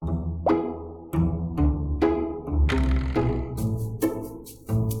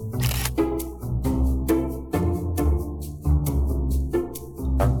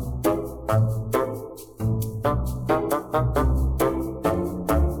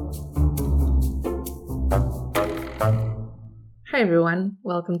everyone,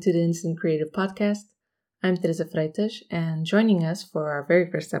 welcome to the Instant Creative Podcast. I'm Teresa Freitas, and joining us for our very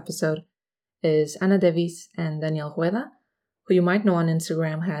first episode is Ana Davis and Daniel Rueda, who you might know on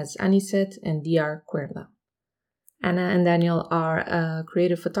Instagram as anniset and drcuerda. Ana and Daniel are a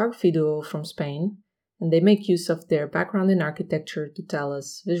creative photography duo from Spain, and they make use of their background in architecture to tell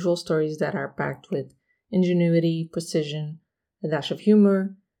us visual stories that are packed with ingenuity, precision, a dash of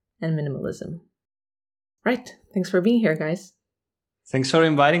humor, and minimalism. Right, thanks for being here, guys. Thanks for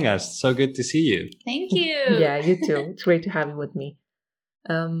inviting us. So good to see you. Thank you. Yeah, you too. It's great to have you with me.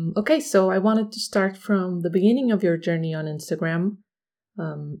 Okay, so I wanted to start from the beginning of your journey on Instagram.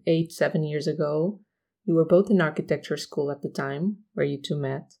 7 years ago. You were both in architecture school at the time, where you two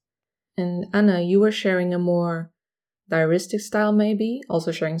met. And Anna, you were sharing a more diaristic style maybe,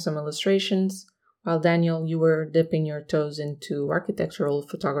 also sharing some illustrations, while Daniel, you were dipping your toes into architectural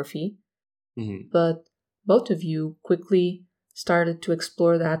photography. Mm-hmm. But both of you quickly started to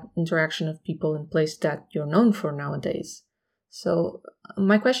explore that interaction of people in place that you're known for nowadays. So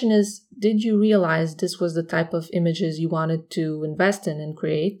my question is, did you realize this was the type of images you wanted to invest in and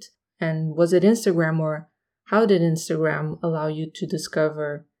create? And was it Instagram, or how did Instagram allow you to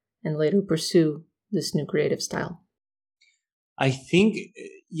discover and later pursue this new creative style? I think,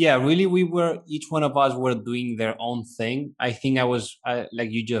 really, each one of us were doing their own thing. I think I was,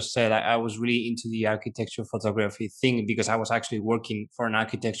 like you just said, I was really into the architecture photography thing because I was actually working for an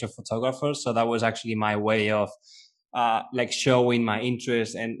architecture photographer. So that was actually my way of showing my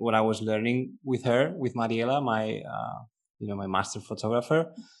interest and what I was learning with her, with Mariela, my master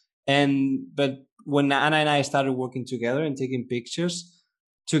photographer. But when Anna and I started working together and taking pictures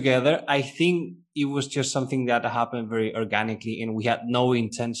together, I think it was just something that happened very organically, and we had no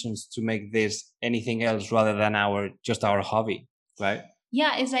intentions to make this anything else rather than our hobby, right?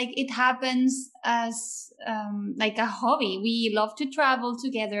 Yeah, it's like it happens as like a hobby. We love to travel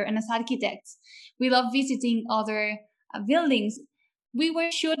together, and as architects, we love visiting other buildings. We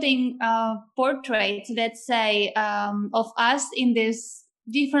were shooting portraits, let's say, of us in these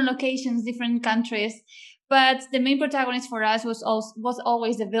different locations, different countries. But the main protagonist for us was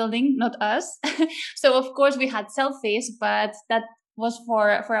always the building, not us. So of course we had selfies, but that was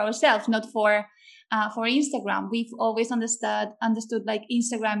for ourselves, not for Instagram. We've always understood like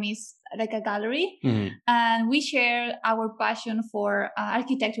Instagram is like a gallery, Mm-hmm. and we share our passion for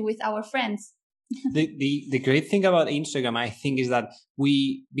architecture with our friends. The great thing about Instagram, I think, is that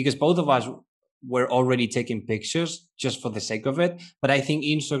because both of us were already taking pictures just for the sake of it, but I think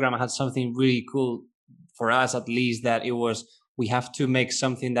Instagram had something really cool for us, at least, that we have to make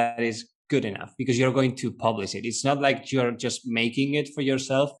something that is good enough because you're going to publish it. It's not like you're just making it for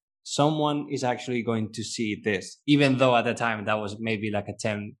yourself. Someone is actually going to see this, even though at the time that was maybe like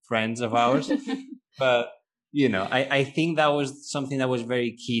 10 friends of ours. But I think that was something that was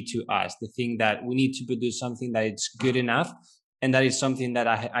very key to us, the thing that we need to produce something that it's good enough, and that is something that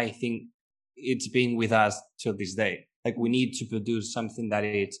I think it's been with us till this day. Like, we need to produce something that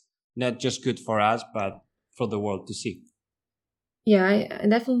it's not just good for us, but for the world to see. Yeah, I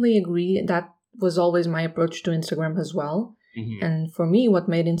definitely agree. That was always my approach to Instagram as well. Mm-hmm. And for me, what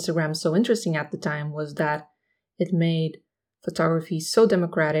made Instagram so interesting at the time was that it made photography so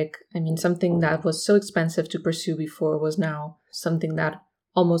democratic. I mean, something that was so expensive to pursue before was now something that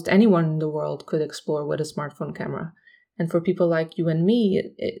almost anyone in the world could explore with a smartphone camera. And for people like you and me,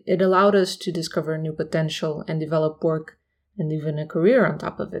 it allowed us to discover new potential and develop work and even a career on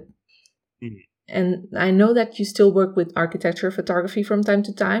top of it. Mm-hmm. And I know that you still work with architecture photography from time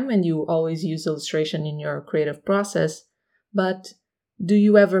to time, and you always use illustration in your creative process. But do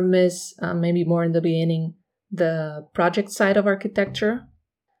you ever miss, maybe more in the beginning, the project side of architecture,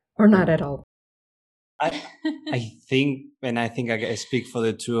 or not at all? I think, and I think I speak for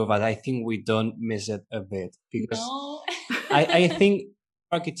the two of us, I think we don't miss it a bit because No. I think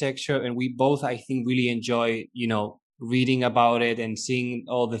architecture, and we both, I think, really enjoy, reading about it and seeing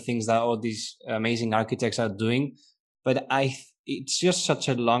all the things that all these amazing architects are doing. But it's just such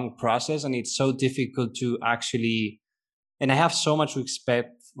a long process, and it's so difficult to actually, and I have so much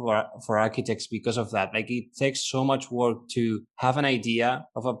respect for architects because of that. Like, it takes so much work to have an idea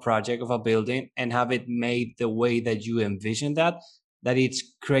of a project, of a building, and have it made the way that you envision that it's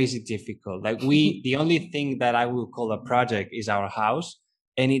crazy difficult. Like, the only thing that I will call a project is our house.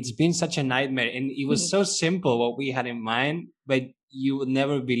 And it's been such a nightmare. And it was so simple what we had in mind, but you would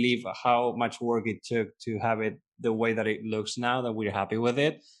never believe how much work it took to have it the way that it looks now, that we're happy with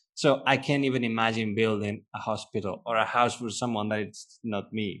it. So I can't even imagine building a hospital or a house for someone that it's not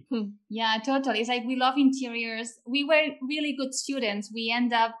me. Yeah, totally. It's like we love interiors. We were really good students. We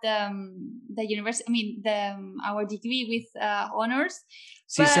end up the university. I mean, our degree with honors.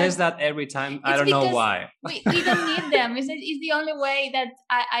 She says that every time. I don't know why. we don't need them. It's the only way that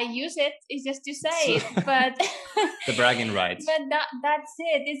I use it is just to say it. But the bragging rights. But that's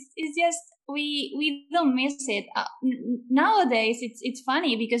it. It's just we don't miss it. Nowadays, it's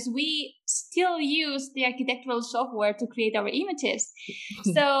funny because we still use the architectural software to create our images.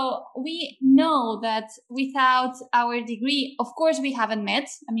 So we know that without our degree, of course, we haven't met.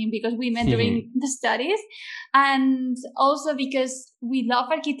 I mean, because we met during the studies, and also because we love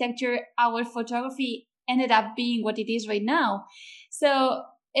architecture, our photography ended up being what it is right now. So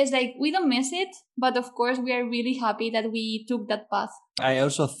it's like we don't miss it, but of course we are really happy that we took that path. I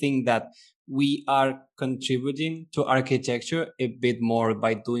also think that we are contributing to architecture a bit more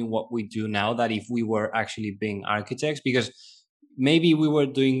by doing what we do now than if we were actually being architects, because maybe we were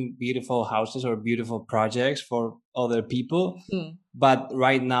doing beautiful houses or beautiful projects for other people, but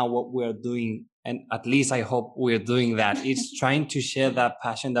right now what we're doing, and at least I hope we're doing that, is trying to share that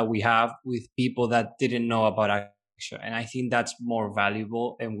passion that we have with people that didn't know about architecture. And I think that's more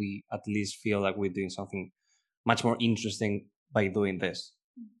valuable, and we at least feel like we're doing something much more interesting by doing this.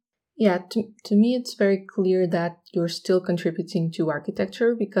 Yeah, to me, it's very clear that you're still contributing to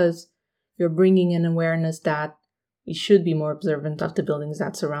architecture because you're bringing an awareness that we should be more observant of the buildings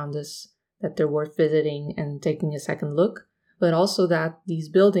that surround us, that they're worth visiting and taking a second look, but also that these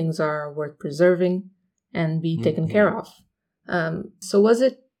buildings are worth preserving and be taken care of. So was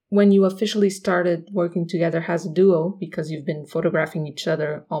it when you officially started working together as a duo, because you've been photographing each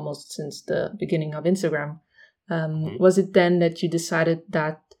other almost since the beginning of Instagram, was it then that you decided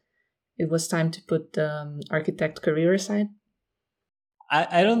that it was time to put the architect career aside?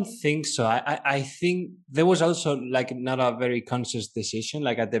 I don't think so. I think there was also like not a very conscious decision.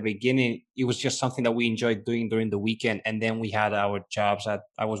 Like at the beginning, it was just something that we enjoyed doing during the weekend. And then we had our jobs.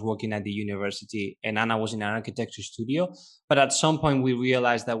 I was working at the university and Anna was in an architecture studio. But at some point we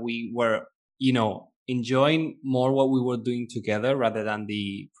realized that we were, enjoying more what we were doing together rather than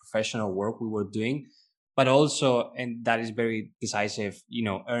the professional work we were doing. But also, and that is very decisive,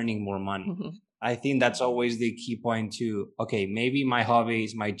 earning more money. I think that's always the key point too. Okay, maybe my hobby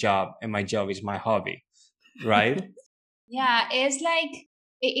is my job and my job is my hobby, right? Yeah, it's like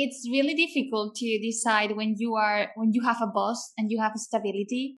it's really difficult to decide when you have a boss and you have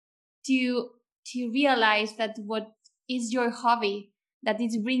stability to realize that what is your hobby that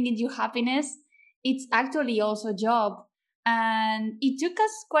is bringing you happiness, it's actually also a job. And it took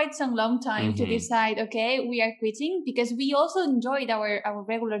us quite some long time to decide, okay, we are quitting because we also enjoyed our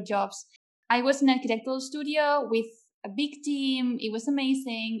regular jobs. I was in an architectural studio with a big team. It was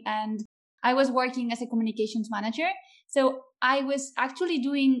amazing. And I was working as a communications manager. So I was actually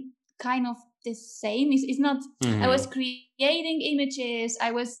doing kind of the same. It's not, I was creating images. I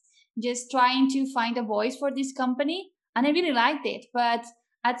was just trying to find a voice for this company. And I really liked it. But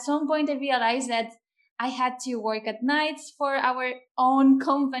at some point I realized that I had to work at nights for our own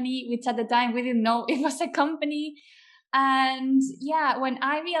company, which at the time we didn't know it was a company. And yeah, when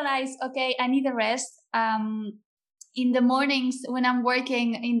I realized, okay, I need a rest. In the mornings when I'm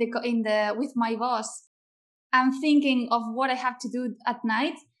working in the with my boss, I'm thinking of what I have to do at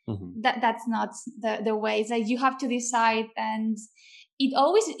night. That's not the way. It's like you have to decide, and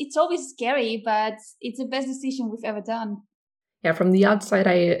it's always scary, but it's the best decision we've ever done. Yeah, from the outside,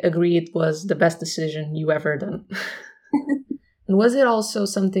 I agree it was the best decision you ever done. And was it also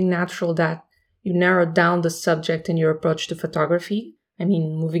something natural that you narrowed down the subject in your approach to photography? I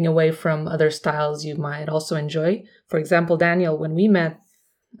mean, moving away from other styles you might also enjoy. For example, Daniel, when we met,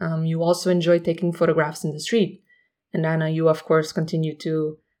 you also enjoy taking photographs in the street. And Anna, you of course continue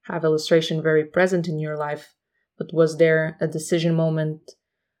to have illustration very present in your life. But was there a decision moment,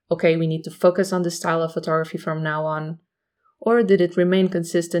 okay, we need to focus on this style of photography from now on? Or did it remain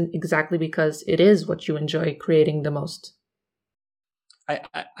consistent exactly because it is what you enjoy creating the most?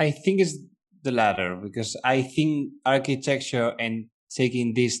 I think it's the latter, because I think architecture and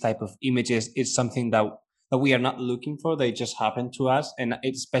taking these type of images is something that we are not looking for. They just happen to us, and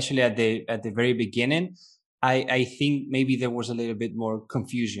especially at the very beginning, I think maybe there was a little bit more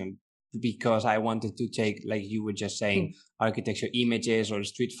confusion because I wanted to take, like you were just saying, architecture images or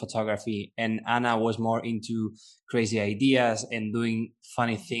street photography, and Anna was more into crazy ideas and doing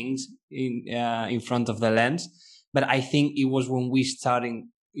funny things in front of the lens. But I think it was when we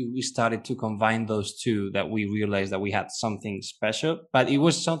started to combine those two that we realized that we had something special. But it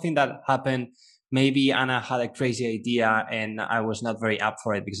was something that happened. Maybe Anna had a crazy idea and I was not very up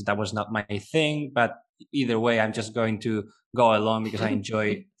for it because that was not my thing. But either way, I'm just going to go along because I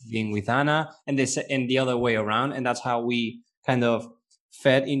enjoy being with Anna, and the other way around. And that's how we kind of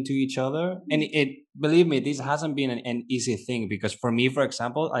fed into each other. And believe me, this hasn't been an easy thing, because for me, for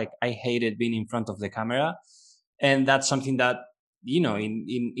example, like I hated being in front of the camera. And that's something that,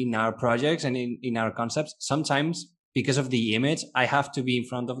 in our projects and in our concepts, sometimes because of the image, I have to be in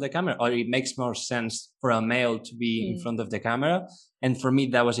front of the camera, or it makes more sense for a male to be in front of the camera. And for me,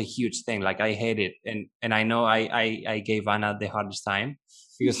 that was a huge thing. Like I hate it. And I know I gave Anna the hardest time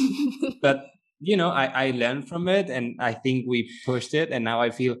because, but I learned from it, and I think we pushed it. And now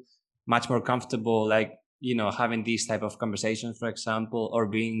I feel much more comfortable, like, having these type of conversations, for example, or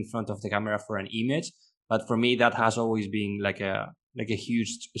being in front of the camera for an image. But for me, that has always been like a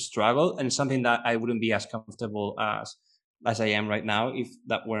huge struggle, and something that I wouldn't be as comfortable as I am right now if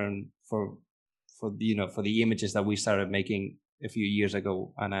that weren't for the images that we started making a few years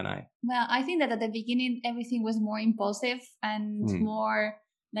ago, Anna and I. Well, I think that at the beginning, everything was more impulsive and more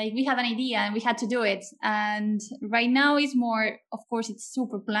like we had an idea and we had to do it. And right now it's more, of course, it's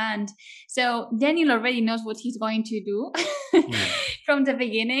super planned. So Daniel already knows what he's going to do from the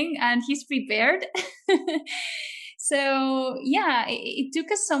beginning, and he's prepared. So yeah, it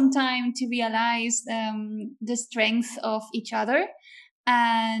took us some time to realize the strength of each other,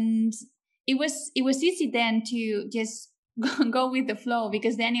 and it was easy then to just go with the flow,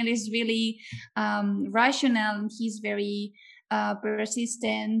 because Daniel is really rational. He's very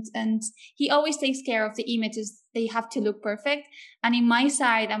persistent, and he always takes care of the images. They have to look perfect. And in my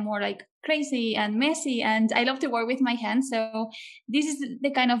side, I'm more like crazy and messy, and I love to work with my hands. So this is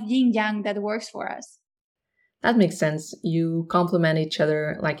the kind of yin yang that works for us. That makes sense. You complement each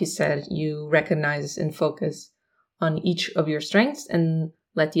other. Like you said, you recognize and focus on each of your strengths and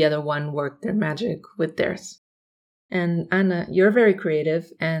let the other one work their magic with theirs. And Anna, you're very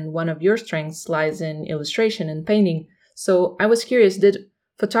creative, and one of your strengths lies in illustration and painting. So I was curious, did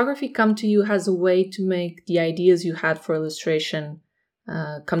photography come to you as a way to make the ideas you had for illustration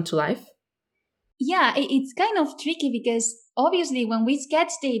come to life? Yeah, it's kind of tricky, because obviously when we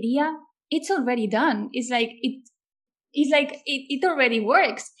sketch the idea, it's already done. It's like it already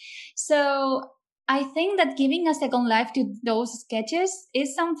works. So I think that giving a second life to those sketches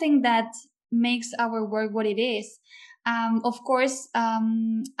is something that makes our work what it is. Of course,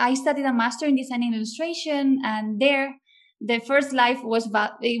 I studied a master in design and illustration, and there the first life was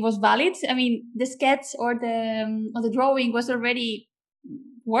valid. I mean, the sketch or the drawing was already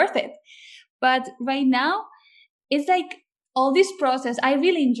worth it. But right now, it's like all this process. I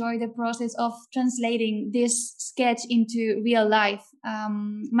really enjoy the process of translating this sketch into real life.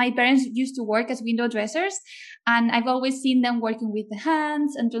 My parents used to work as window dressers, and I've always seen them working with the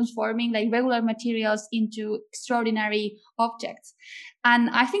hands and transforming like regular materials into extraordinary objects.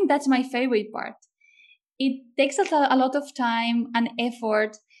 And I think that's my favorite part. It takes a lot of time and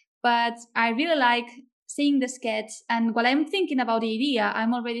effort, but I really like seeing the sketch. And while I'm thinking about the idea,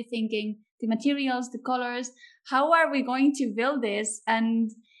 I'm already thinking the materials, the colors, how are we going to build this?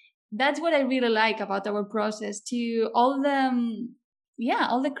 And that's what I really like about our process, to all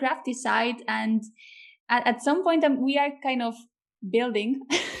the crafty side. And at some point we are kind of building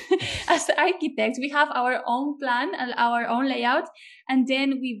as architects. We have our own plan and our own layout, and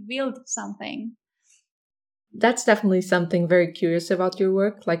then we build something. That's definitely something very curious about your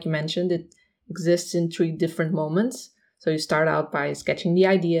work. Like you mentioned, it exists in 3 different moments. So you start out by sketching the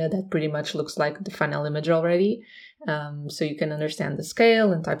idea that pretty much looks like the final image already. So you can understand the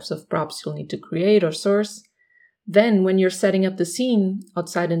scale and types of props you'll need to create or source. Then when you're setting up the scene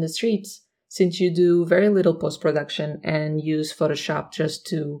outside in the streets, since you do very little post-production and use Photoshop just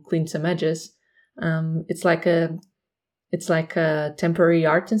to clean some edges, it's like a temporary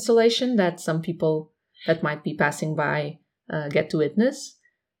art installation that some people that might be passing by get to witness.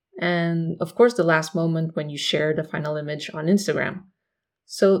 And of course, the last moment when you share the final image on Instagram.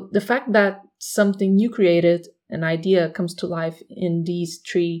 So the fact that something you created, an idea, comes to life in these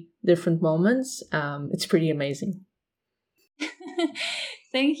 3 different moments, it's pretty amazing.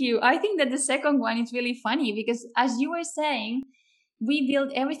 Thank you. I think that the second one is really funny, because as you were saying, we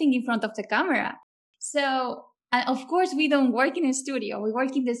build everything in front of the camera. So, and of course, we don't work in a studio. We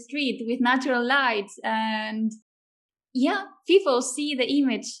work in the street with natural lights, and yeah, people see the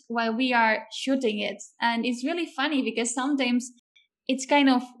image while we are shooting it. And it's really funny, because sometimes it's kind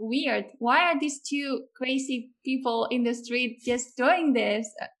of weird. Why are these 2 crazy people in the street just doing this?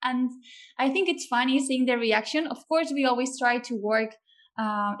 And I think it's funny seeing the reaction. Of course, we always try to work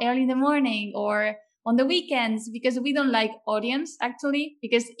early in the morning or on the weekends, because we don't like audience, actually,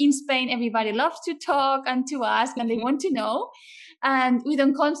 because in Spain, everybody loves to talk and to ask, and they want to know. and we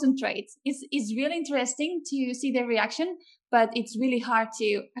don't concentrate. It's really interesting to see the reaction, but it's really hard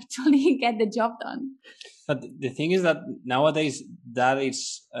to actually get the job done. But the thing is that nowadays that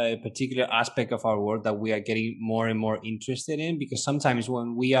is a particular aspect of our work that we are getting more and more interested in, because sometimes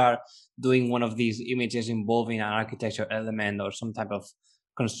when we are doing one of these images involving an architecture element or some type of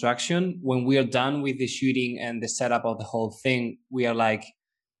construction, when we are done with the shooting and the setup of the whole thing, we are like,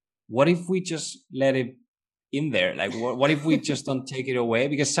 what if we just let it in there? Like, what if we just don't take it away?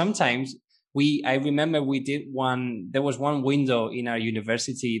 Because sometimes I remember we did there was one window in our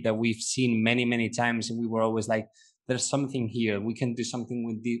university that we've seen many, many times. And we were always like, there's something here. We can do something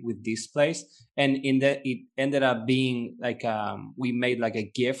with this place. And it ended up being like, we made like a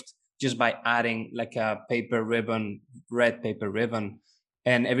gift just by adding like a red paper ribbon.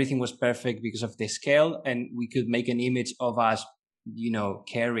 And everything was perfect because of the scale. And we could make an image of us,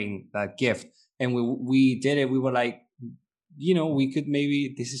 carrying that gift. And we did it. We were like, we could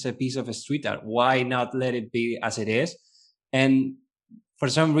maybe, this is a piece of a street art. Why not let it be as it is? And for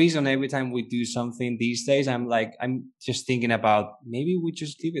some reason, every time we do something these days, I'm just thinking about maybe we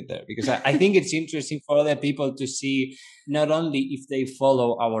just leave it there, because I think it's interesting for other people to see, not only if they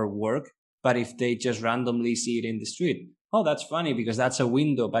follow our work, but if they just randomly see it in the street. Oh, that's funny because that's a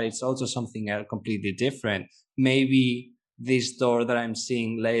window, but it's also something completely different. Maybe this door that I'm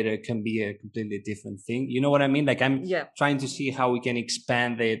seeing later can be a completely different thing. You know what I mean? Like I'm trying to see how we can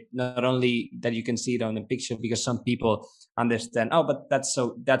expand it, not only that you can see it on the picture, because some people understand, oh, but that's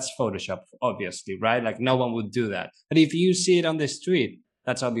Photoshop, obviously, right? Like no one would do that. But if you see it on the street,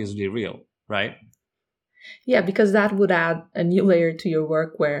 that's obviously real, right? Yeah, because that would add a new layer to your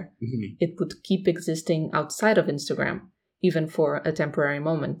work where it would keep existing outside of Instagram, even for a temporary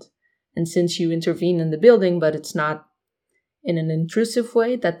moment. And since you intervene in the building, but it's not in an intrusive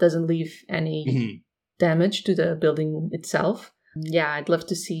way that doesn't leave any damage to the building itself. Yeah, I'd love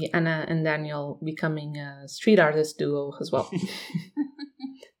to see Anna and Daniel becoming a street artist duo as well.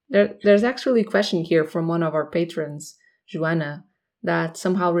 There's actually a question here from one of our patrons, Joanna, that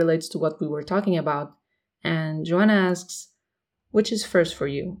somehow relates to what we were talking about. And Joanna asks, which is first for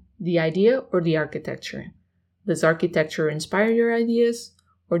you, the idea or the architecture? Does architecture inspire your ideas?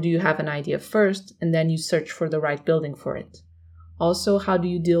 Or do you have an idea first and then you search for the right building for it? Also, how do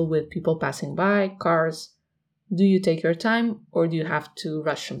you deal with people passing by, cars? Do you take your time or do you have to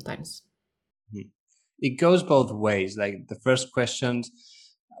rush sometimes? It goes both ways. Like the first questions,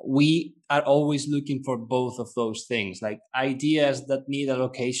 we are always looking for both of those things, like ideas that need a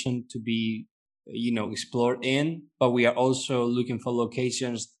location to be, explored in, but we are also looking for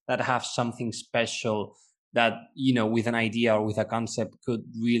locations that have something special that, with an idea or with a concept could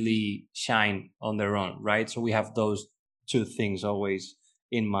really shine on their own, right? So we have those two things always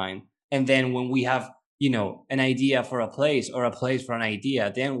in mind. And then when we have, an idea for a place or a place for an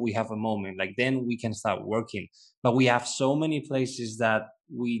idea, then we have a moment, like then we can start working. But we have so many places that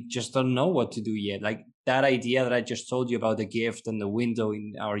we just don't know what to do yet. Like that idea that I just told you about the gift and the window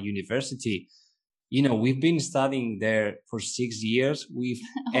in our university, we've been studying there for 6 years.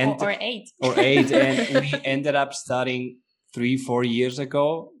 Or 8. Or 8. And we ended up studying 3-4 years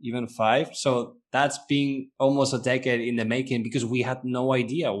ago, even 5. So that's been almost a decade in the making, because we had no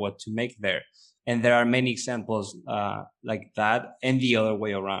idea what to make there. And there are many examples like that, and the other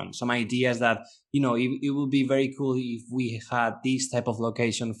way around. Some ideas that, it would be very cool if we had this type of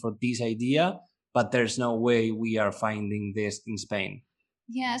location for this idea, but there's no way we are finding this in Spain.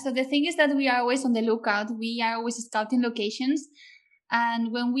 Yeah, so the thing is that we are always on the lookout. We are always scouting locations.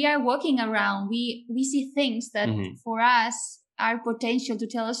 And when we are walking around, we see things that for us are potential to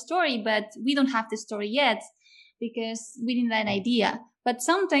tell a story, but we don't have the story yet because we need an idea. But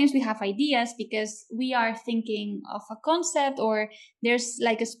sometimes we have ideas because we are thinking of a concept, or there's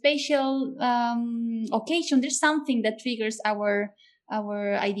like a special occasion. There's something that triggers our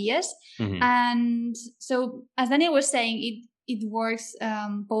ideas. And so, as Daniel was saying, it works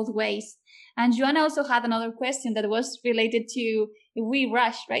both ways. And Joanna also had another question that was related to if we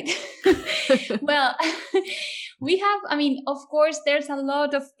rush, right? Well, we have, of course, there's a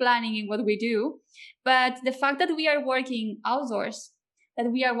lot of planning in what we do, but the fact that we are working outdoors, that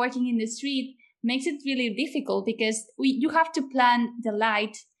we are working in the street, makes it really difficult because you have to plan the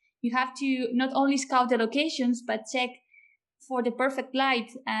light. You have to not only scout the locations, but check for the perfect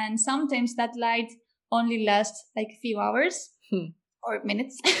light. And sometimes that light only lasts like a few hours or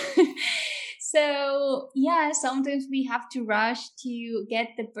minutes. So yeah, sometimes we have to rush to get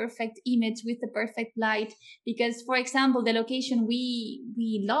the perfect image with the perfect light, because, for example, the location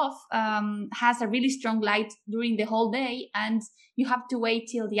we love has a really strong light during the whole day, and you have to wait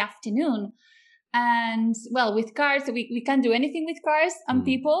till the afternoon. And well, with cars, we can't do anything with cars and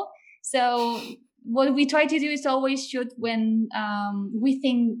people. So what we try to do is always shoot when we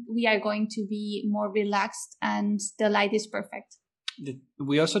think we are going to be more relaxed and the light is perfect.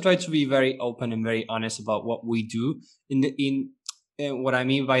 We also try to be very open and very honest about what we do. What I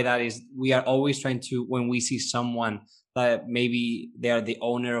mean by that is we are always trying to, when we see someone that maybe they are the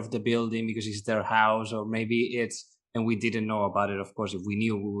owner of the building because it's their house, or maybe it's, and we didn't know about it, of course, if we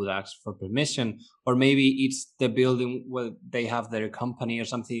knew, we would ask for permission, or maybe it's the building where they have their company or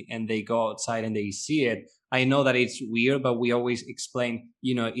something and they go outside and they see it. I know that it's weird, but we always explain,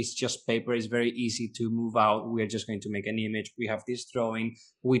 it's just paper. It's very easy to move out. We are just going to make an image. We have this drawing.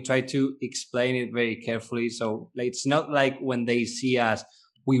 We try to explain it very carefully. So it's not like when they see us,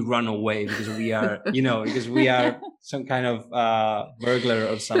 we run away because we are, because we are some kind of burglar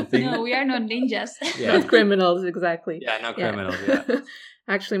or something. No, we are not ninjas. Yeah. Not criminals, exactly. Yeah, not criminals, yeah.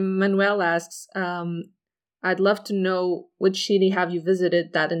 Actually, Manuel asks, I'd love to know which city have you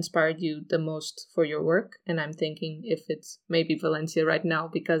visited that inspired you the most for your work? And I'm thinking if it's maybe Valencia right now,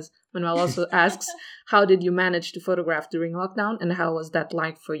 because Manuel also asks, how did you manage to photograph during lockdown and how was that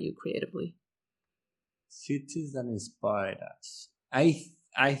like for you creatively? Cities that inspired us.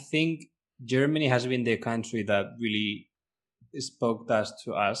 I think Germany has been the country that really spoke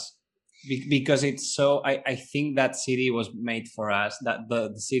to us because it's so, I think that city was made for us, that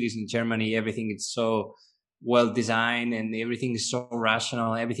the cities in Germany, everything is so well designed and everything is so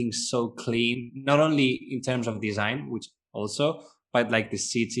rational, everything's so clean, not only in terms of design, which also, but like the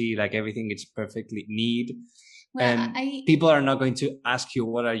city, like everything is perfectly neat. Well, and people are not going to ask you,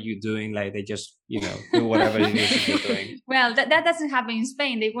 what are you doing? Like they just, do whatever it is that you're doing. Well, that doesn't happen in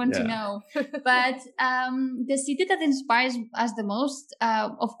Spain. They want to know. But the city that inspires us the most,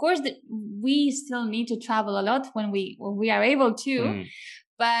 of course, we still need to travel a lot when we are able to.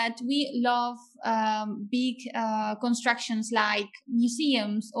 But we love big constructions like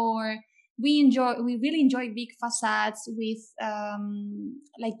museums, or we really enjoy big facades with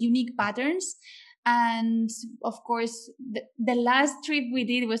like unique patterns. And of course, the last trip we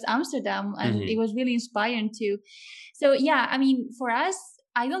did was Amsterdam, and it was really inspiring too. So yeah, I mean, for us,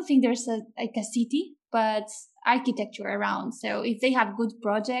 I don't think there's a city, but architecture around. So if they have good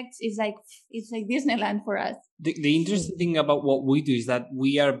projects, it's like Disneyland for us. The interesting thing about what we do is that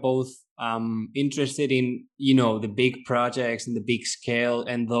we are both interested in, the big projects and the big scale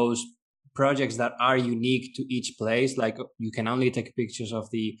and those projects that are unique to each place. Like you can only take pictures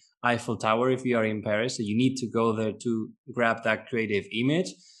of the Eiffel Tower if you are in Paris, so you need to go there to grab that creative image.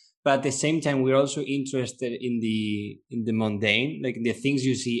 But at the same time, we're also interested in the mundane, like the things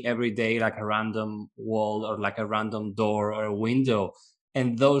you see every day, like a random wall or like a random door or a window.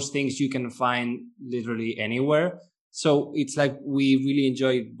 And those things you can find literally anywhere. So it's like we really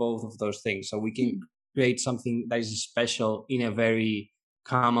enjoy both of those things. So we can create something that is special in a very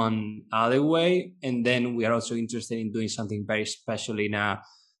common alleyway. And then we are also interested in doing something very special in a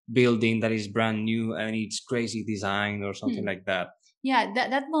building that is brand new and it's crazy design or something like that. Yeah,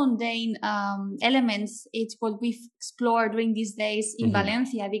 that mundane elements, it's what we've explored during these days in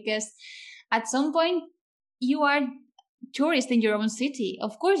Valencia, because at some point you are tourist in your own city.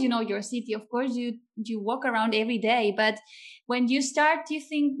 Of course, you know your city. Of course, you walk around every day. But when you start to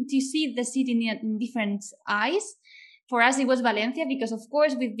see the city in different eyes, for us, it was Valencia, because of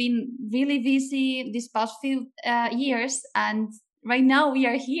course we've been really busy these past few years, and right now we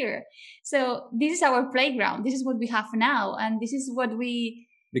are here. So this is our playground. This is what we have now, and this is what we.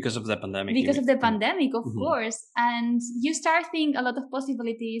 Because of the pandemic. Because of the pandemic, of course. And you start thinking a lot of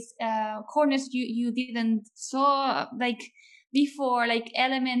possibilities, corners you didn't saw like before, like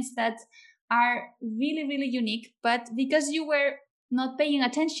elements that are really, really unique. But because you were not paying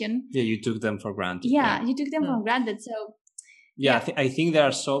attention. Yeah, you took them for granted. Yeah, you took them for granted. So. Yeah, I think there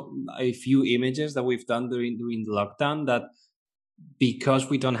are a few images that we've done during the lockdown that, because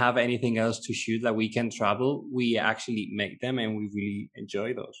we don't have anything else to shoot, that we can travel, we actually make them and we really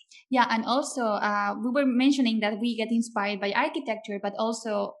enjoy those. Yeah, and also we were mentioning that we get inspired by architecture, but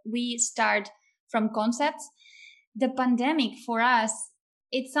also we start from concepts. The pandemic for us,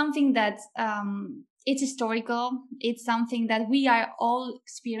 it's something that it's historical. It's something that we are all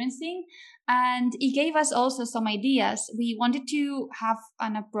experiencing, and it gave us also some ideas. We wanted to have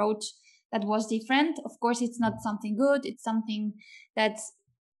an approach that was different. Of course, it's not something good. It's something that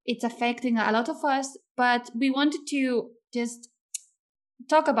it's affecting a lot of us, but we wanted to just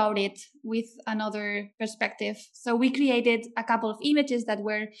talk about it with another perspective. So we created a couple of images that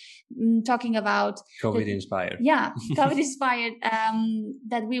were talking about COVID inspired. Yeah, COVID inspired,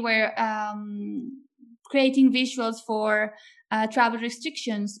 that we were creating visuals for travel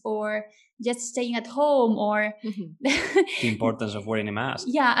restrictions or just staying at home or the importance of wearing a mask.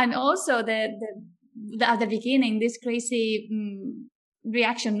 Yeah, and also the at the beginning, this crazy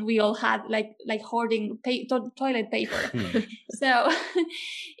reaction we all had, like hoarding toilet paper. So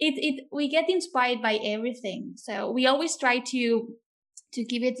we get inspired by everything. So we always try to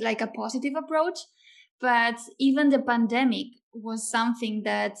give it like a positive approach. But even the pandemic was something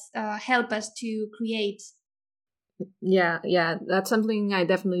that helped us to create. Yeah, that's something I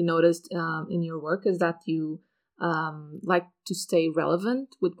definitely noticed in your work, is that you like to stay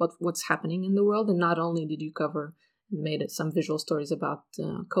relevant with what's happening in the world. And not only did you cover and made some visual stories about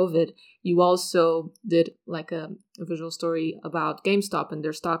COVID, you also did like a visual story about GameStop and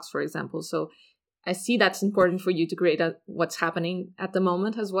their stocks, for example. So I see that's important for you to create what's happening at the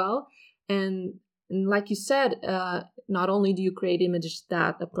moment as well. And like you said, not only do you create images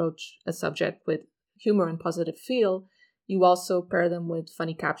that approach a subject with humor and positive feel, you also pair them with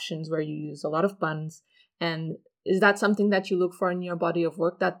funny captions where you use a lot of puns. And is that something that you look for in your body of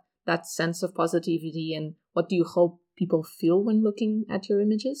work, that sense of positivity? And what do you hope people feel when looking at your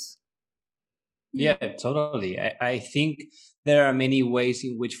images? Yeah, totally. I think there are many ways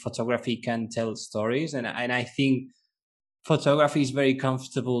in which photography can tell stories. And I think photography is very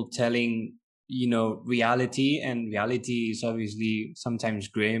comfortable telling, reality, and reality is obviously sometimes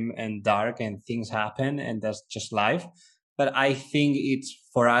grim and dark and things happen and that's just life. But I think it's,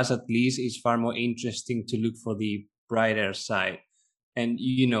 for us at least, it's far more interesting to look for the brighter side. And,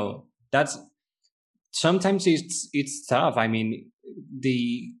 that's sometimes it's tough. I mean,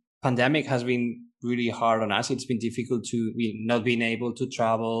 the pandemic has been really hard on us. It's been difficult to not being able to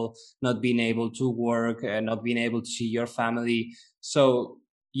travel, not being able to work, and not being able to see your family. So,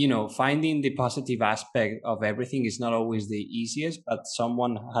 finding the positive aspect of everything is not always the easiest, but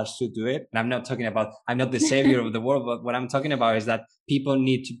someone has to do it. And I'm not the savior of the world, but what I'm talking about is that people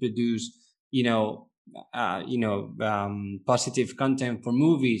need to produce, positive content for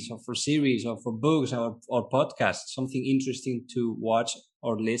movies or for series or for books or podcasts, something interesting to watch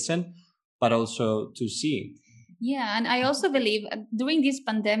or listen, but also to see. Yeah, and I also believe during this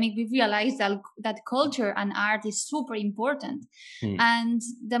pandemic, we realized that culture and art is super important. And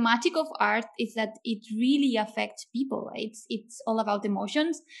the magic of art is that it really affects people. It's all about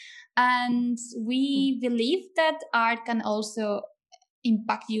emotions. And we believe that art can also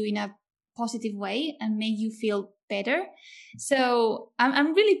impact you in a positive way and make you feel better. So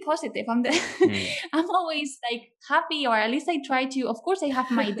I'm really positive. I'm always like happy, or at least I try to. Of course, I have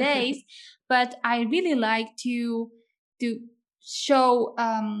my days, but I really like to show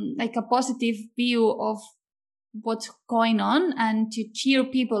like a positive view of what's going on and to cheer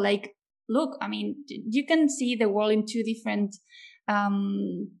people. Like, look, I mean, you can see the world in two different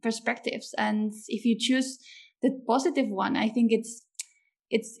perspectives, and if you choose the positive one, I think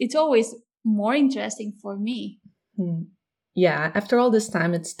it's always more interesting for me. Yeah, after all this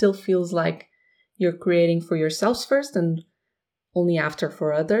time, it still feels like you're creating for yourselves first and only after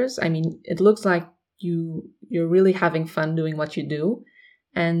for others. I mean, it looks like you're really having fun doing what you do,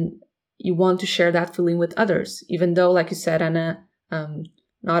 and you want to share that feeling with others, even though, like you said, Anna,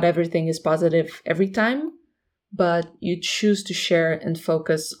 not everything is positive every time, but you choose to share and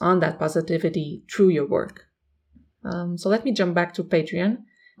focus on that positivity through your work. So let me jump back to Patreon.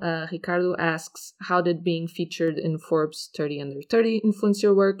 Ricardo asks, how did being featured in Forbes 30 Under 30 influence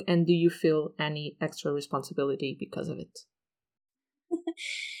your work, and do you feel any extra responsibility because of it?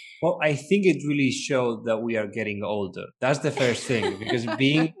 Well, I think it really showed that we are getting older. That's the first thing, because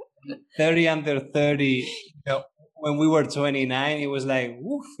being 30 under 30, when we were 29, it was like,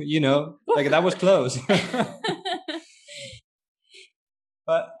 woof, like that was close.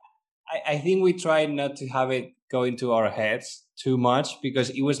 But I think we tried not to have it go into our heads too much, because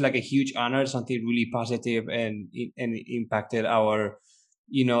it was like a huge honor, something really positive, and it impacted our,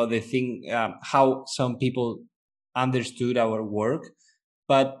 the thing, how some people understood our work.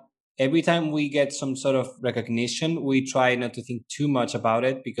 But every time we get some sort of recognition, we try not to think too much about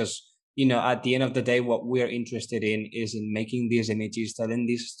it, because, at the end of the day, what we're interested in is in making these images, telling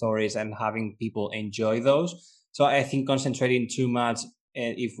these stories, and having people enjoy those. So I think concentrating too much,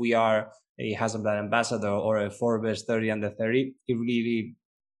 and if we are a Hasselblad ambassador or a Forbes 30 under 30, it really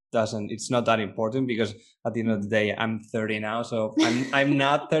doesn't, it's not that important, because at the end of the day, I'm 30 now, so I'm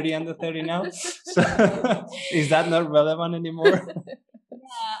not 30 under 30 now. So is that not relevant anymore?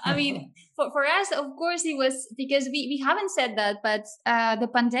 Yeah, I mean, for us, of course, it was because we haven't said that, but the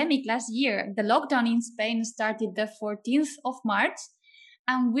pandemic last year, the lockdown in Spain started the 14th of March,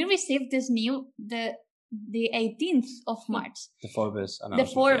 and we received this the 18th of March. The Forbes announcement.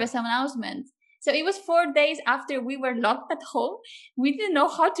 The Forbes announcement. So it was 4 days after we were locked at home. We didn't know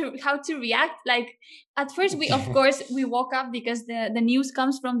how to react. Like at first, we of course we woke up because the news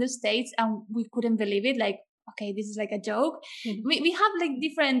comes from the States, and we couldn't believe it. Like, okay, this is like a joke. Mhm. We have like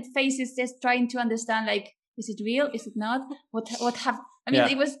different faces, just trying to understand, like, is it real? Is it not? What have I mean? Yeah.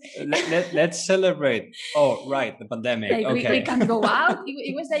 It was Let's celebrate. Oh, right, the pandemic. like Okay. we can't go out.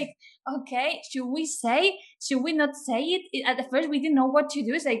 It was like, okay, should we say? Should we not say it? At first, we didn't know what to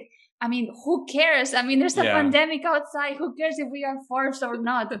do. It's like, I mean, who cares? I mean, there's a Yeah. pandemic outside. Who cares if we are forced or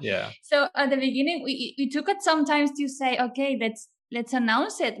not? Yeah. So at the beginning, we took it sometimes to say, okay, let's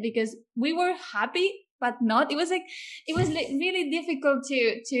announce it, because we were happy, but not. It was really difficult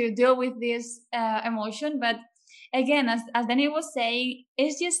to deal with this emotion. But again, as Daniel was saying,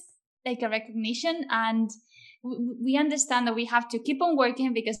 it's just like a recognition, and we understand that we have to keep on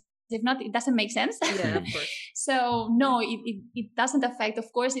working, because if not, it doesn't make sense. Yeah, of course. So no, it doesn't affect.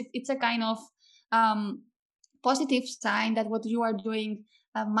 Of course, it's a kind of positive sign that what you are doing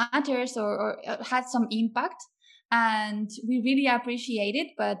matters, or has some impact, and we really appreciate it.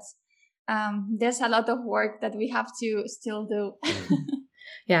 But there's a lot of work that we have to still do.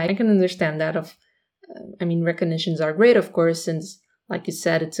 Yeah, I can understand that. Recognitions are great, of course, since, like you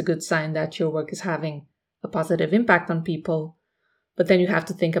said, it's a good sign that your work is having a positive impact on people. But then you have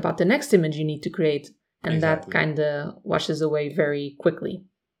to think about the next image you need to create, and Exactly. that kind of washes away very quickly.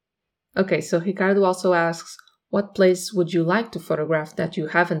 Okay, so Ricardo also asks, what place would you like to photograph that you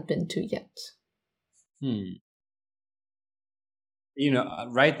haven't been to yet?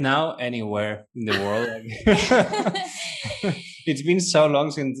 Right now, anywhere in the world. It's been so long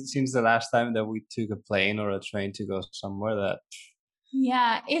since the last time that we took a plane or a train to go somewhere that.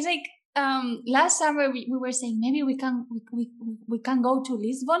 Yeah, it's like last summer we were saying maybe we can go to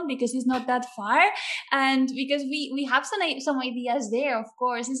Lisbon because it's not that far, and because we have some ideas there. Of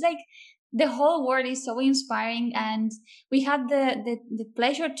course, it's like the whole world is so inspiring, and we had the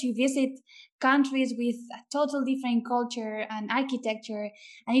pleasure to visit countries with a total different culture and architecture,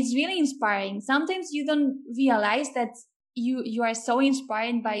 and it's really inspiring. Sometimes you don't realize that you are so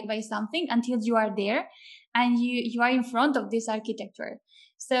inspired by something until you are there and you are in front of this architecture.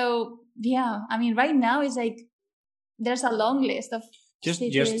 So yeah, I mean, right now it's like there's a long list of Just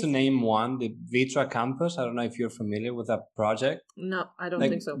cities. to name one, the Vitra campus. I don't know if you're familiar with that project. No, I don't Like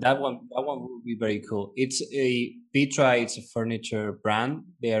think so. that one would be very cool. It's a Vitra. It's a furniture brand.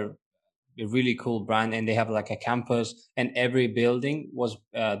 They're a really cool brand, and they have like a campus, and every building was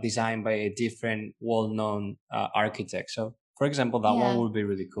designed by a different well-known architect. So, for example, that one would be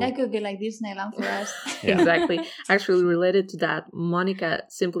really cool. That could be like Disneyland for us. Yeah. Exactly. Actually, related to that, Monica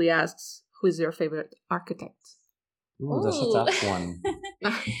simply asks, who is your favorite architect? Ooh, that's a tough one.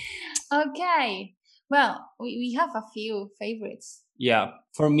 Okay. Well, we have a few favorites. Yeah.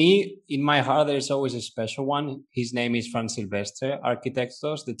 For me, in my heart, there's always a special one. His name is Fran Silvestre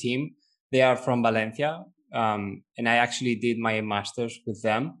Arquitectos, the team. They are from Valencia. And I actually did my master's with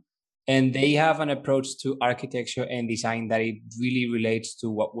them. And they have an approach to architecture and design that it really relates to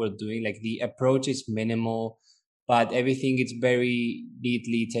what we're doing. Like the approach is minimal, but everything is very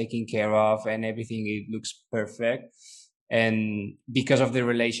neatly taken care of, and everything, it looks perfect. And because of the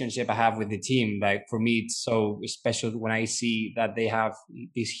relationship I have with the team, like for me, it's so special when I see that they have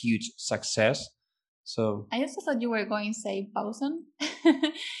this huge success. So I also thought you were going to say Pauson.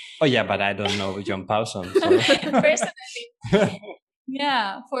 Oh yeah, but I don't know John Pawson. So. Personally,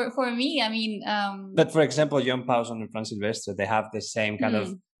 yeah. For me, I mean. But for example, John Pawson and Fran Silvestre, they have the same kind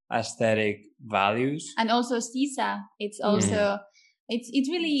of aesthetic values. And also Sisa, it's also it's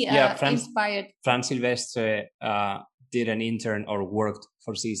really inspired. Fran Silvestre did an intern or worked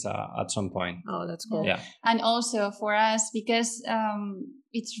for Sisa at some point. Oh, that's cool. Yeah. And also for us, because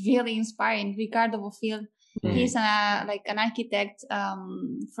it's really inspiring. Ricardo Bofill, he's like an architect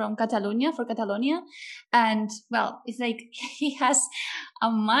from Catalonia, and well, it's like he has a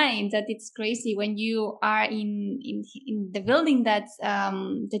mind that it's crazy when you are in the building that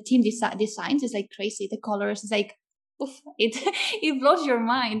the team designs. It's like crazy. The colors, it's like. It blows your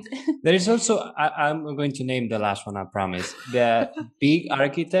mind. There is also, I'm going to name the last one, I promise. The big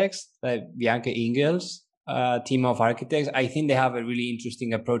architects, like Bianca Ingels, team of architects, I think they have a really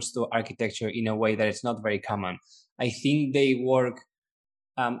interesting approach to architecture in a way that it's not very common. I think they work,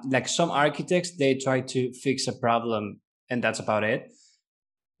 like some architects, they try to fix a problem and that's about it,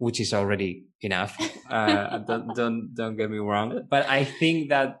 which is already enough. Don't get me wrong. But I think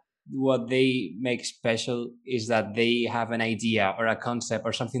that what they make special is that they have an idea or a concept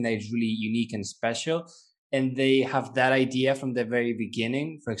or something that is really unique and special, and they have that idea from the very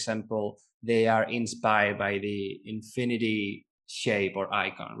beginning. For example, they are inspired by the infinity shape or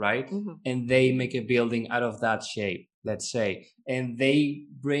icon, right? Mm-hmm. And they make a building out of that shape, let's say, and they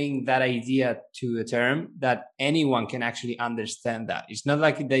bring that idea to a term that anyone can actually understand. That it's not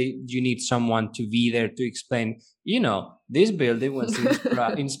like you need someone to be there to explain, this building was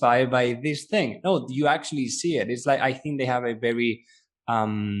inspired by this thing. No, you actually see it. It's like, I think they have a very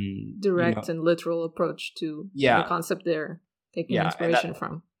direct and literal approach to the concept they're taking inspiration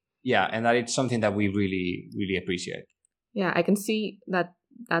from. Yeah, and that it's something that we really, really appreciate. Yeah, I can see that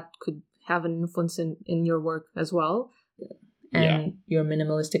could have an influence in your work as well. And your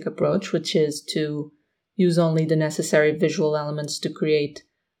minimalistic approach, which is to use only the necessary visual elements to create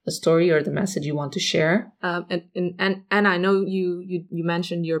a story or the message you want to share. And I know you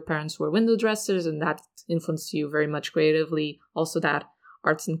mentioned your parents were window dressers, and that influenced you very much creatively. Also, that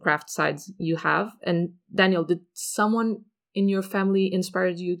arts and crafts sides you have. And Daniel, did someone in your family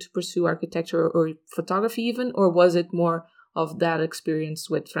inspired you to pursue architecture or photography even, or was it more of that experience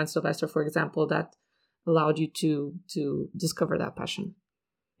with Franz Sylvester, for example, that allowed you to discover that passion?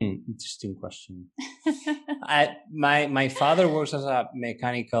 Interesting question. My father works as a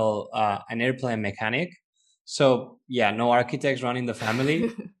mechanical, an airplane mechanic. So no architects running the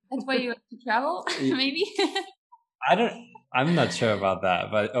family. That's why you like to travel, maybe? I'm not sure about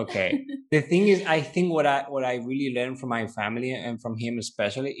that, but okay. The thing is, I think what I really learned from my family and from him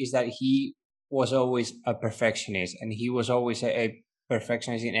especially is that he was always a perfectionist, and he was always a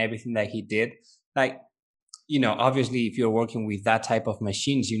perfectionist in everything that he did. Like, obviously, if you're working with that type of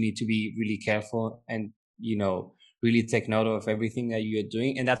machines, you need to be really careful and, really take note of everything that you're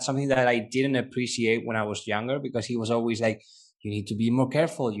doing. And that's something that I didn't appreciate when I was younger, because he was always like, you need to be more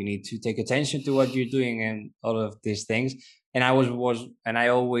careful. You need to take attention to what you're doing and all of these things. And I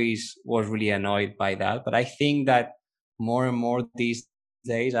always was really annoyed by that. But I think that more and more these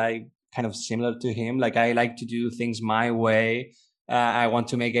days, I kind of similar to him. Like, I like to do things my way. I want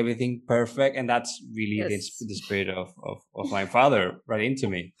to make everything perfect. And that's really the spirit of my father right into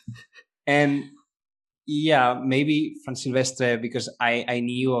me. And maybe Franz Silvestre, because I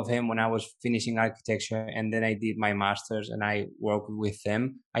knew of him when I was finishing architecture, and then I did my master's and I worked with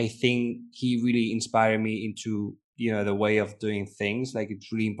them. I think he really inspired me into, the way of doing things. Like,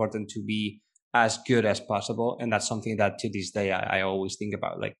 it's really important to be as good as possible. And that's something that to this day, I always think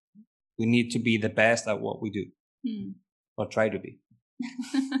about. Like, we need to be the best at what we do. Or try to be.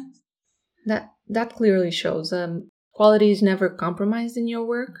 That clearly shows quality is never compromised in your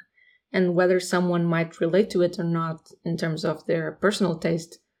work, and whether someone might relate to it or not in terms of their personal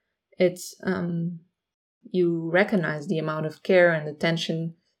taste, it's you recognize the amount of care and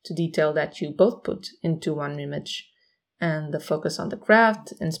attention to detail that you both put into one image, and the focus on the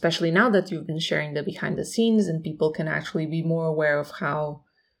craft, and especially now that you've been sharing the behind the scenes, and people can actually be more aware of how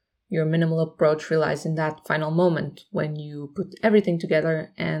your minimal approach relies in that final moment when you put everything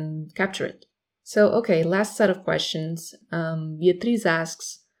together and capture it. So, okay, last set of questions. Beatriz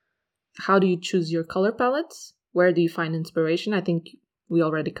asks, how do you choose your color palettes? Where do you find inspiration? I think we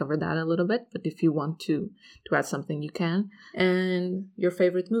already covered that a little bit, but if you want to add something, you can. And your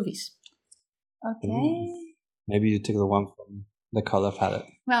favorite movies. Okay. Maybe you take the one from the color palette.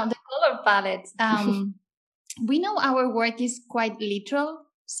 Well, the color palette. We know our work is quite literal.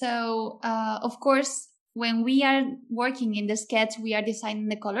 So, of course, when we are working in the sketch, we are designing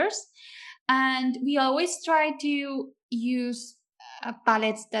the colors. And we always try to use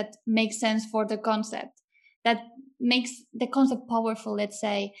palettes that make sense for the concept, that makes the concept powerful, let's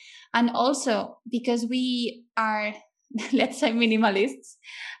say. And also, because we are, let's say, minimalists,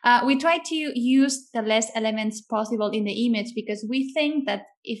 we try to use the less elements possible in the image, because we think that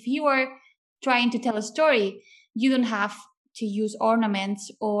if you are trying to tell a story, you don't have to use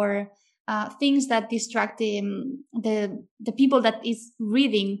ornaments or things that distract the people that is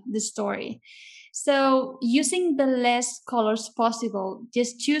reading the story. So using the less colors possible,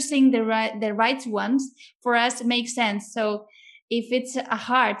 just choosing the right ones for us makes sense. So if it's a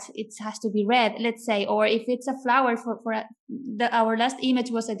heart, it has to be red, let's say, or if it's a flower our last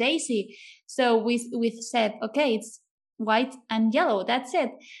image was a daisy. So we said, okay, it's white and yellow. That's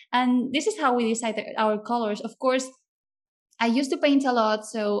it. And this is how we decide our colors. Of course, I used to paint a lot,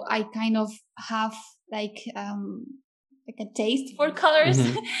 so I kind of have like a taste for colors.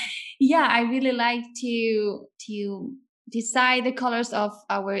 Mm-hmm. Yeah, I really like to decide the colors of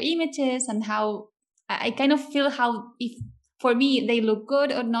our images and how I kind of feel how, if for me they look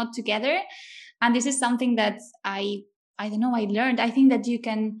good or not together. And this is something that I don't know, I learned. I think that you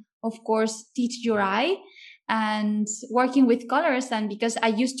can, of course, teach your eye and working with colors. And because I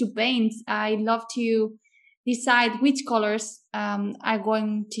used to paint, I love to decide which colors are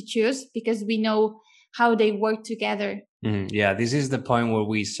going to choose, because we know how they work together. Yeah, this is the point where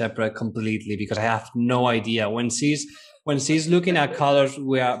we separate completely, because I have no idea when she's looking at colors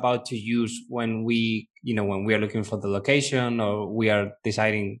we are about to use when we are looking for the location, or we are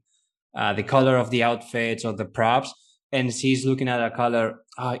deciding the color of the outfits or the props, and she's looking at a color,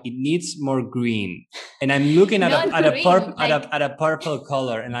 it needs more green, and I'm looking at a purple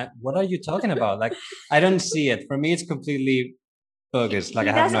color, and what are you talking about? Like, I don't see it. For me, it's completely bogus. Like,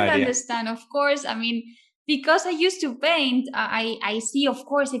 I have no idea. He doesn't understand, of course. I mean, because I used to paint, I see, of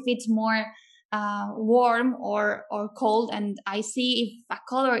course, if it's more warm or cold, and I see if a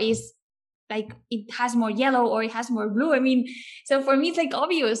color is like it has more yellow or it has more blue. I mean, so for me it's like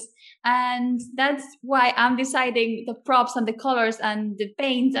obvious, and that's why I'm deciding the props and the colors and the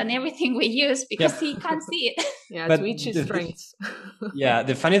paint and everything we use, because he can't see it. Yeah, to each his strengths. Yeah,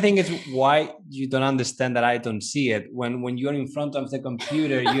 the funny thing is why you don't understand that I don't see it. When you're in front of the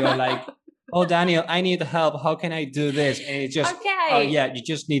computer, you're like, oh, Daniel, I need help. How can I do this? And it's just, oh yeah, you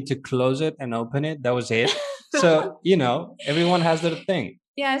just need to close it and open it. That was it. So, everyone has their thing.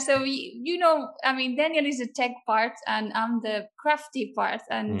 Yeah, so I mean, Daniel is the tech part and I'm the crafty part,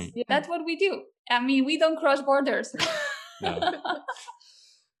 and that's what we do. I mean, we don't cross borders. No.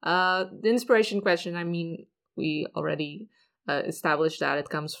 The inspiration question, I mean, we already established that it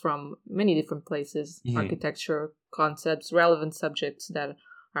comes from many different places, architecture, concepts, relevant subjects that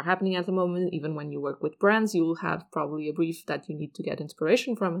are happening at the moment. Even when you work with brands, you will have probably a brief that you need to get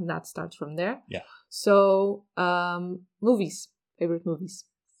inspiration from, and that starts from there. Yeah. So, movies. Favorite movies?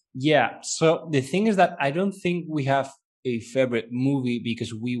 Yeah. So the thing is that I don't think we have a favorite movie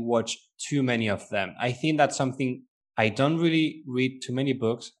because we watch too many of them. I think that's something. I don't really read too many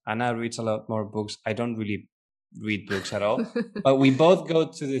books. Anna reads a lot more books. I don't really read books at all. But we both go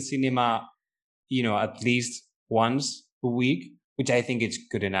to the cinema, at least once a week, which I think is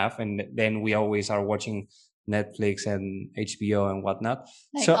good enough. And then we always are watching Netflix and HBO and whatnot.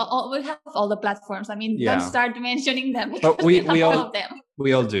 Like, so we have all the platforms. I mean, don't start mentioning them. But we all all of them.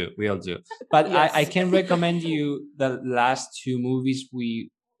 We all do. But Yes. I can recommend you the last two movies we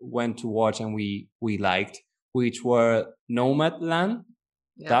went to watch and we liked, which were Nomadland.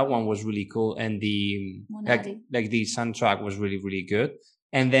 Yeah. That one was really cool, and the the soundtrack was really, really good.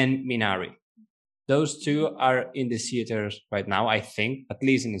 And then Minari. Those two are in the theaters right now, I think, at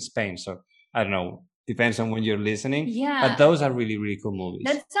least in Spain. So I don't know. Depends on when you're listening. Yeah. But those are really, really cool movies.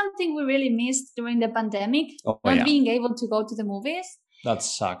 That's something we really missed during the pandemic. Not being able to go to the movies. That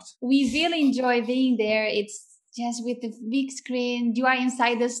sucked. We really enjoy being there. It's just with the big screen. You are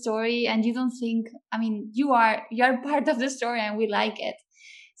inside the story and you don't think, I mean, you are part of the story, and we like it.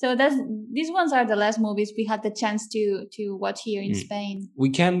 So these ones are the last movies we had the chance to watch here in Spain.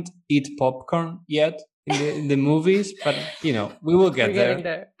 We can't eat popcorn yet in the movies, but we will get there. Getting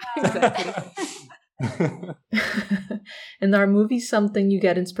there. Exactly. And are movies something you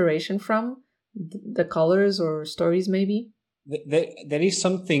get inspiration from? The colors or stories, maybe? There is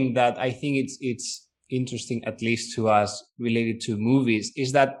something that I think it's interesting, at least to us, related to movies,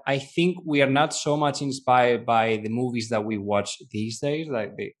 is that I think we are not so much inspired by the movies that we watch these days,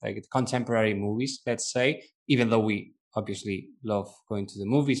 like contemporary movies, let's say, even though we obviously love going to the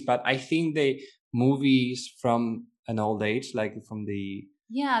movies. But I think the movies from an old age, like from the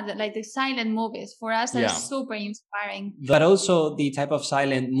the silent movies for us are super inspiring. But also the type of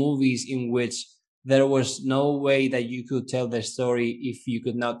silent movies in which there was no way that you could tell the story if you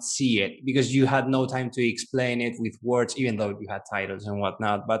could not see it, because you had no time to explain it with words, even though you had titles and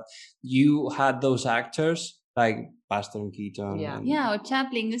whatnot. But you had those actors like Buster Keaton. Or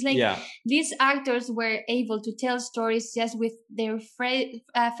Chaplin. It's like these actors were able to tell stories just with their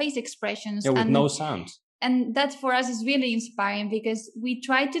face expressions. Yeah, with no sound. And that for us is really inspiring, because we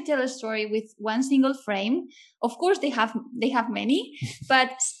try to tell a story with one single frame. Of course, they have many, but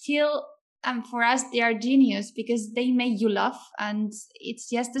still, for us, they are genius because they make you laugh, and it's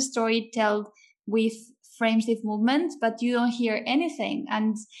just a story told with frames with movement, but you don't hear anything.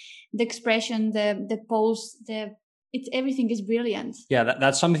 And the expression, the pose, everything is brilliant. Yeah,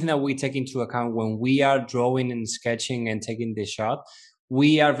 that's something that we take into account when we are drawing and sketching and taking the shot.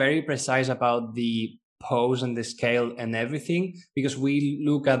 We are very precise about the pose and the scale and everything, because we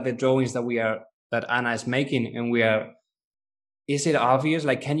look at the drawings that Anna is making, and is it obvious?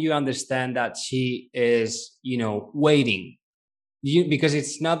 Like, can you understand that she is, waiting? Because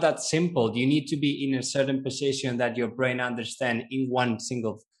it's not that simple. You need to be in a certain position that your brain understands in one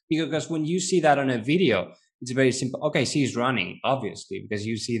single. Because when you see that on a video, it's very simple. Okay, she's running, obviously, because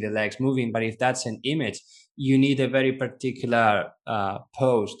you see the legs moving. But if that's an image, you need a very particular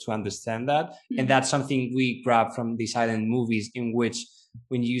pose to understand that. And that's something we grab from the silent movies, in which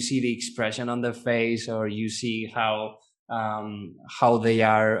when you see the expression on their face, or you see how they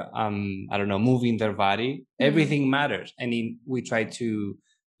are, I don't know, moving their body, everything matters. And we try to,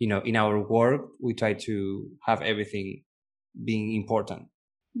 in our work, we try to have everything being important.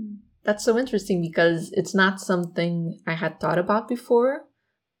 That's so interesting because it's not something I had thought about before,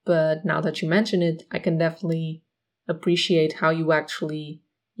 but now that you mention it, I can definitely appreciate how you actually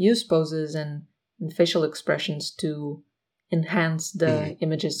use poses and facial expressions to enhance the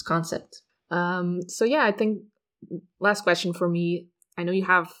image's concept. So yeah, I think last question for me. I know you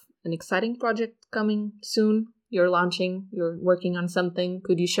have an exciting project coming soon. You're working on something.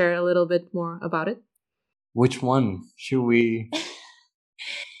 Could you share a little bit more about it? Which one should we?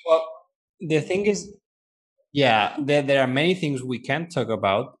 Well, the thing is, yeah, there are many things we can't talk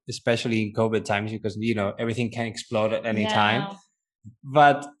about, especially in COVID times, because everything can explode at any time.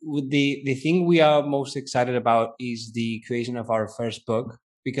 But the thing we are most excited about is the creation of our first book,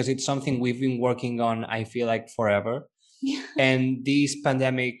 because it's something we've been working on, I feel like, forever. And this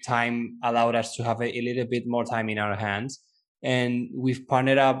pandemic time allowed us to have a little bit more time in our hands. And we've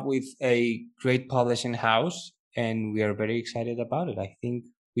partnered up with a great publishing house, and we are very excited about it. I think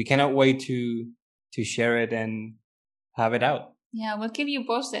we cannot wait to share it and have it out. Yeah, we'll keep you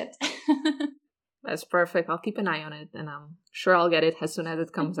posted. That's perfect. I'll keep an eye on it, and I'm sure I'll get it as soon as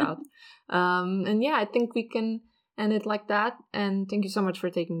it comes out. And yeah, I think we can end it like that. And thank you so much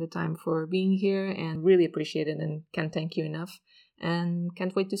for taking the time for being here, and really appreciate it, and can't thank you enough. And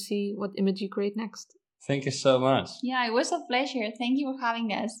can't wait to see what image you create next. Thank you so much. Yeah, it was a pleasure. Thank you for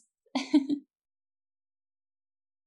having us.